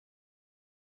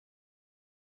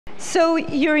So,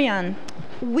 Jurriaan,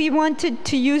 we wanted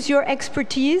to use your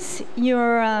expertise.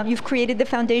 You've created the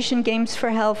Foundation Games for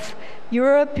Health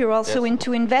Europe. You're also Yes.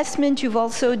 into investment. You've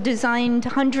also designed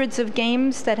hundreds of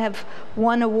games that have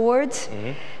won awards.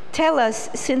 Mm-hmm. Tell us,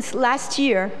 since last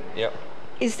year, Yep.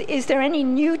 is there any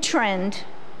new trend?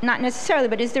 Not necessarily,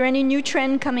 but is there any new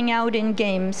trend coming out in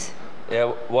games?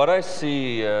 Yeah, what I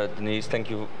see, Denise, thank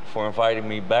you for inviting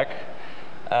me back,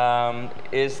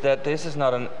 is that this is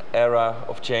not an era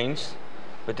of change,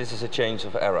 but this is a change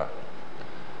of era.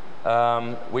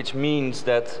 Which means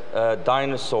that a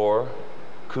dinosaur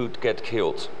could get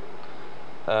killed,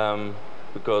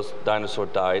 because dinosaur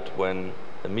died when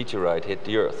a meteorite hit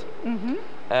the Earth. Mm-hmm.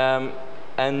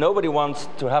 And nobody wants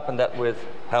to happen that with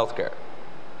healthcare,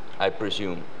 I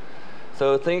presume.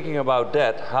 So thinking about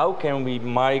that, how can we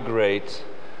migrate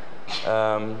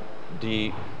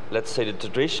let's say the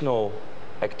traditional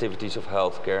activities of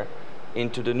healthcare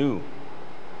into the new?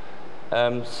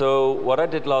 So what I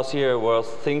did last year was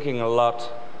thinking a lot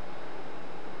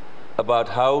about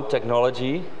how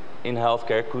technology in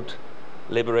healthcare could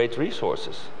liberate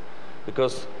resources.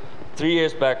 Because 3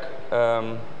 years back,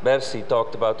 Bercy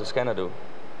talked about the Scanadu,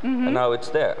 Mm-hmm. and now it's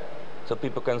there. So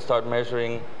people can start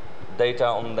measuring data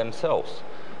on themselves.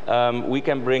 We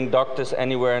can bring doctors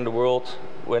anywhere in the world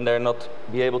when they're not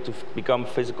be able to become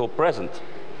physical present.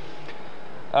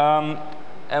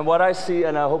 And what I see,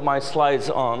 and I hope my slide's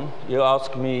on, you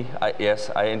ask me,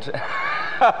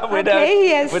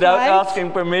 without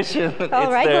asking permission.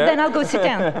 All right, there. well then I'll go sit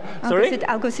down. Sorry?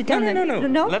 I'll go sit down.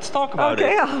 No. Let's talk about it.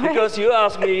 All right. Because you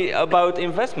asked me about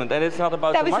investment, and it's not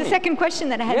about That the was money. the second question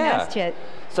that I hadn't asked yet.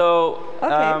 So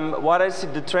Okay. what I see,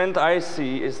 the trend I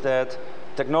see is that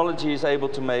technology is able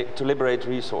to liberate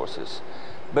resources.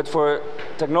 But for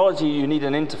technology, you need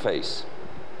an interface.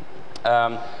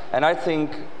 And I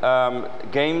think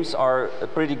games are a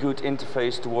pretty good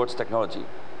interface towards technology,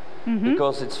 Mm-hmm.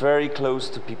 because it's very close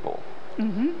to people.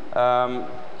 Mm-hmm.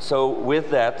 So with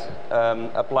that,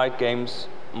 applied games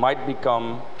might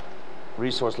become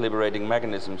resource liberating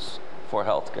mechanisms for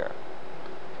healthcare.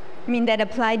 I mean that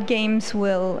applied games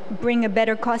will bring a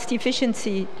better cost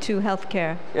efficiency to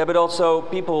healthcare. Yeah, but also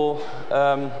people,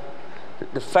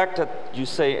 the fact that you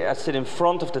say I sit in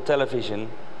front of the television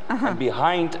and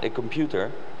behind a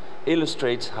computer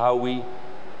illustrates how we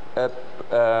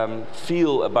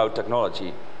feel about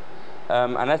technology.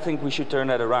 And I think we should turn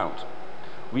that around.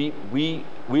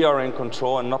 We are in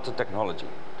control and not the technology.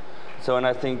 So, and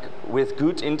I think with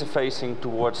good interfacing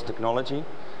towards technology,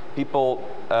 people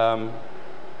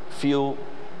feel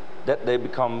that they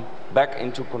become back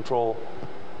into control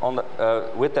on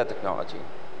with that technology.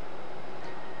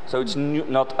 So it's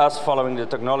not us following the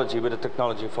technology, but the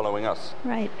technology following us.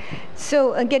 Right.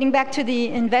 So getting back to the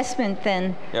investment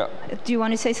then, Yeah. do you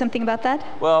want to say something about that?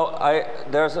 Well,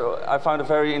 I found a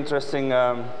very interesting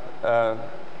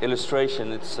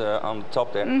illustration. It's on the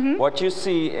top there. Mm-hmm. What you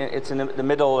see, it's in the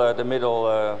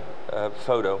middle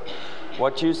photo.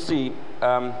 What you see,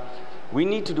 we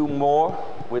need to do more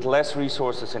with less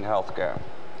resources in healthcare,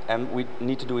 and we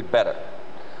need to do it better.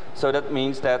 So that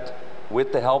means that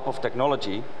with the help of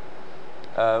technology,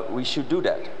 we should do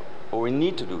that, or we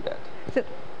need to do that. So,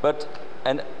 But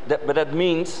that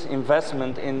means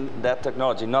investment in that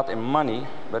technology, not in money,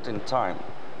 but in time.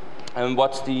 And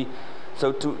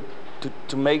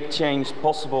to make change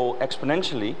possible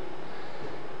exponentially,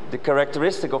 the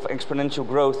characteristic of exponential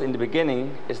growth in the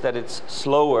beginning is that it's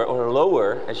slower or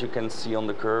lower, as you can see on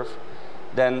the curve,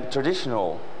 than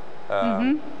traditional.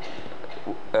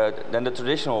 Than the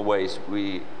traditional ways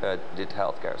we did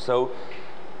healthcare. So,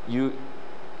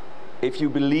 if you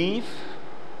believe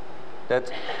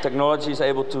that technology is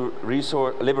able to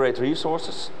liberate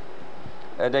resources,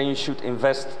 then you should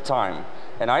invest time.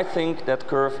 And I think that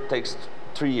curve takes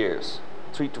 3 years,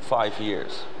 3 to 5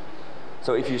 years.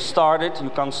 So if you start it,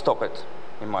 you can't stop it,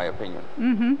 in my opinion.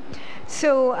 mm-hmm.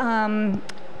 So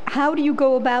how do you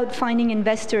go about finding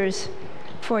investors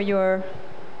for your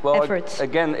efforts?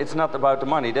 Again, it's not about the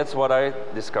money. That's what I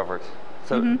discovered.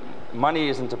 So money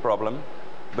isn't a problem,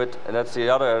 but that's the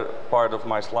other part of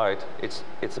my slide.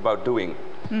 It's about doing.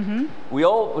 Mm-hmm. We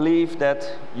all believe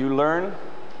that you learn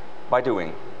by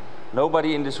doing.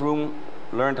 Nobody in this room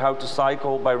learned how to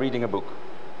cycle by reading a book.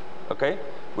 Okay?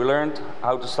 We learned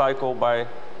how to cycle by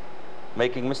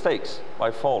making mistakes,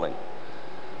 by falling.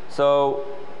 So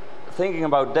thinking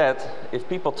about that, if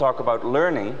people talk about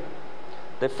learning,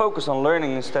 they focus on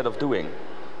learning instead of doing.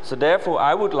 So therefore,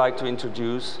 I would like to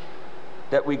introduce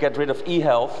that we get rid of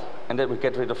e-health and that we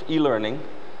get rid of e-learning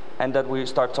and that we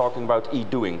start talking about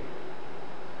e-doing.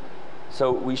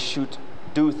 So we should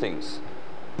do things,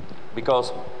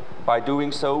 because by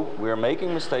doing so, we're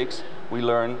making mistakes, we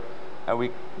learn, and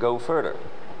we go further.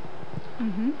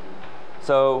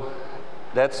 So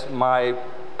that's my,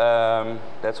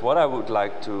 that's what I would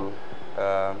like to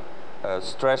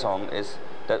stress on, is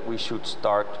that we should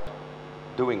start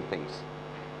doing things.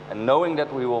 And knowing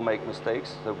that we will make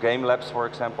mistakes, so game labs, for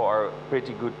example, are a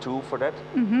pretty good tool for that.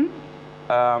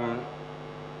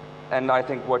 And I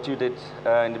think what you did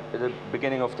in the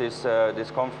beginning of this, this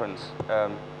conference,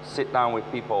 sit down with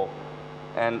people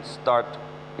and start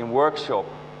in workshop,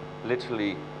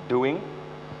 literally doing.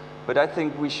 But I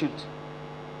think we should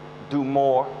do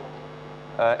more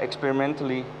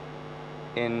experimentally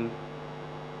in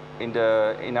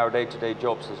our day-to-day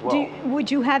jobs as well.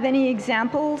 Would you have any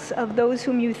examples of those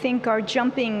whom you think are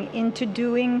jumping into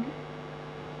doing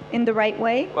in the right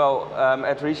way? Well,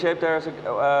 at Reshape there's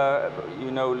a,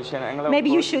 you know Lucien Engelen? Maybe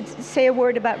you should say a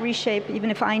word about Reshape, even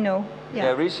if I know.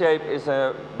 Yeah, Reshape is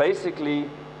basically,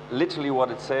 literally what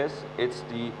it says. It's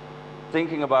the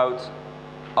thinking about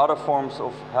other forms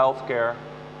of healthcare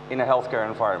in a healthcare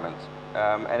environment.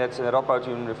 And it's at Radboud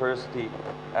University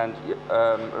and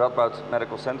Radboud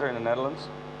Medical Center in the Netherlands.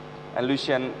 And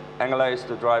Lucien Engelen is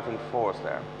the driving force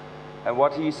there. And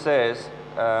what he says,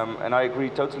 and I agree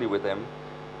totally with him,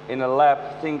 in a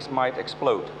lab things might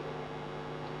explode.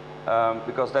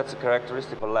 Because that's a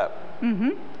characteristic of a lab.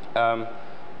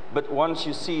 But once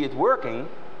you see it working,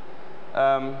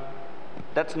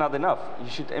 that's not enough. You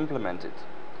should implement it.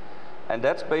 And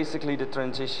that's basically the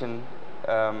transition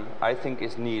I think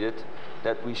is needed,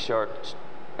 that we should,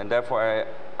 and therefore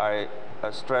I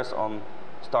stress on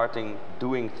starting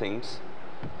doing things.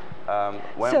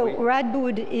 So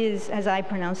Radboud is, as I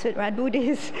pronounce it, Radboud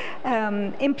is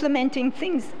implementing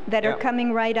things that are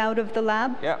coming right out of the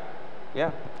lab?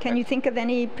 Yeah. Can you think of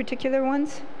any particular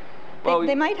ones? Well,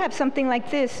 they might have something like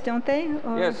this, don't they?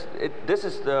 Or? Yes, this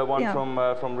is the one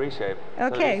from Reshape.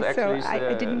 Okay, so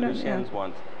I didn't know. Lucien's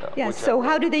one. Yes, so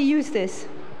how do they use this?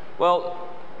 Well,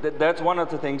 that's one of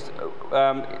the things.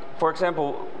 For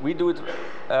example, we do it,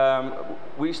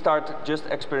 we start just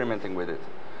experimenting with it.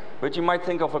 But you might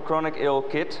think of a chronic ill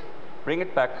kid, bring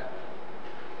it back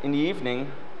in the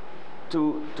evening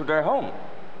to their home.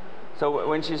 So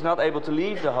when she's not able to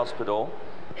leave the hospital,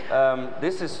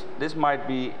 this might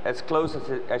be as close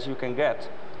as you can get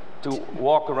to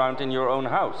walk around in your own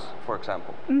house, for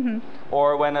example.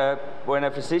 Or when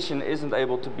a physician isn't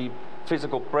able to be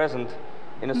physical present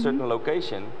in a certain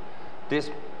location,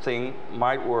 this thing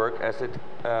might work as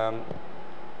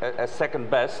as second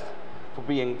best for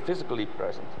being physically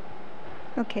present.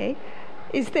 Okay.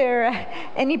 Is there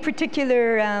any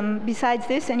particular, besides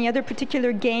this, any other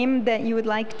particular game that you would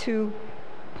like to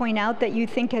point out that you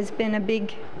think has been a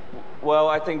big... Well,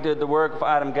 I think the work of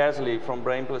Adam Gasly from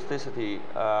Brain Plasticity,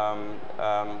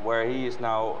 where he is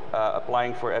now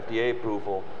applying for FDA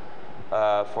approval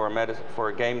for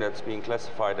a game that's being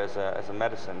classified as a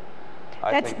medicine.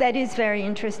 That is very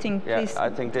interesting. Yeah, please. I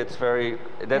think that's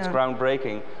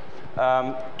groundbreaking.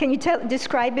 Can you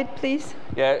describe it, please?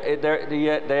 Yeah,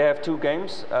 they have two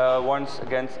games. One's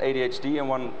against ADHD and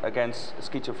one against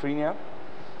schizophrenia.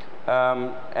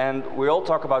 And we all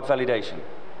talk about validation.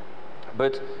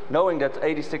 But knowing that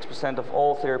 86% of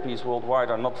all therapies worldwide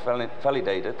are not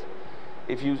validated,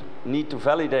 if you need to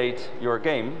validate your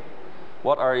game,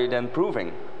 what are you then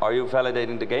proving? Are you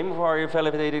validating the game or are you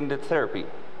validating the therapy?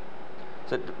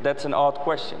 So that's an odd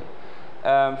question.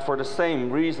 For the same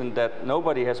reason that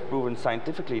nobody has proven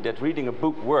scientifically that reading a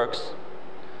book works,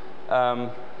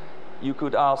 you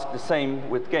could ask the same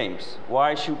with games.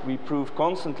 Why should we prove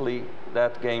constantly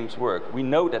that games work? We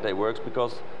know that they work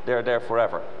because they're there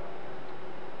forever.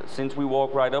 Since we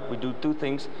walk right up, we do two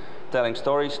things: telling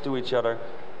stories to each other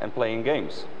and playing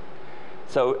games.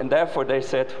 So, and therefore they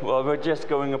said, well, we're just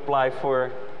going to apply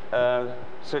for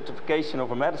certification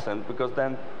of a medicine, because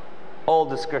then all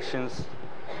discussions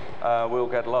will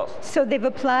get lost. So they've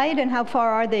applied, and how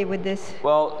far are they with this?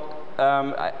 Well,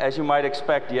 as you might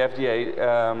expect, the FDA,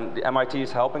 the MIT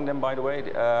is helping them, by the way.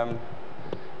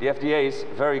 The FDA is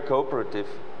very cooperative,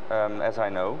 as I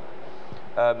know,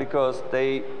 because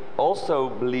they also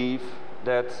believe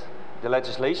that the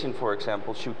legislation, for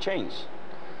example, should change.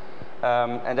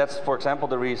 And that's, for example,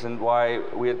 the reason why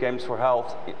we at Games for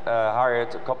Health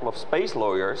hired a couple of space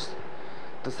lawyers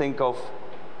to think of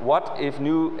what if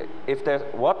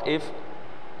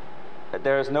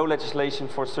there is no legislation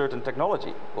for certain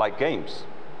technology, like games.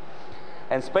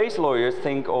 And space lawyers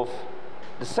think of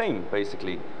the same,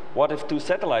 basically. What if two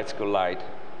satellites collide?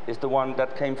 Is the one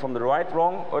that came from the right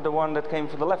wrong, or the one that came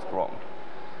from the left wrong?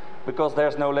 Because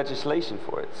there's no legislation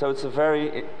for it. So it's a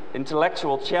very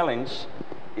intellectual challenge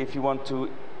if you want to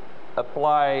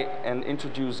apply and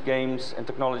introduce games and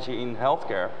technology in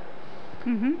healthcare,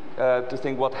 to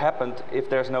think what happened if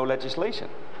there's no legislation.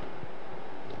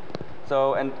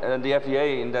 So, and the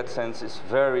FDA in that sense is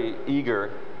very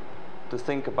eager to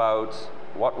think about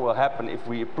what will happen if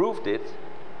we approved it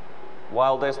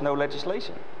while there's no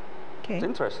legislation. Okay. It's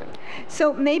interesting.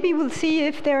 So maybe we'll see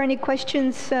if there are any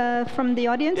questions from the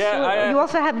audience. Yeah, you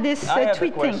also have this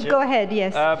tweet thing. Go ahead,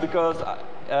 yes. Because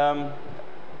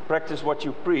practice what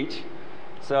you preach.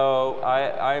 So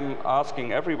I'm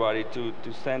asking everybody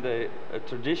to send a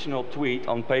traditional tweet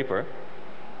on paper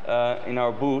in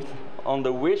our booth on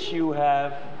the wish you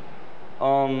have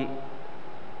on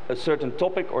a certain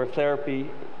topic or therapy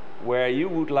where you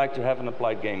would like to have an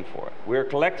applied game for. We're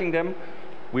collecting them.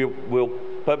 We will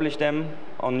publish them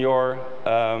on your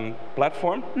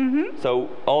platform. So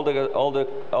all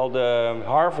the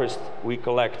harvest we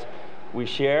collect, we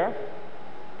share.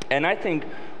 And I think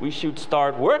we should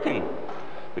start working,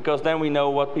 because then we know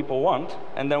what people want,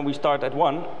 and then we start at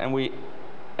one, and we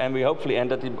hopefully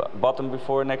end at the bottom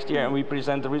before next year, and we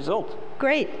present the result.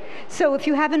 Great. So if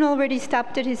you haven't already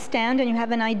stopped at his stand and you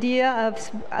have an idea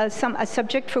of a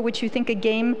subject for which you think a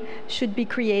game should be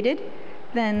created,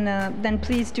 then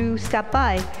please do stop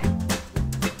by.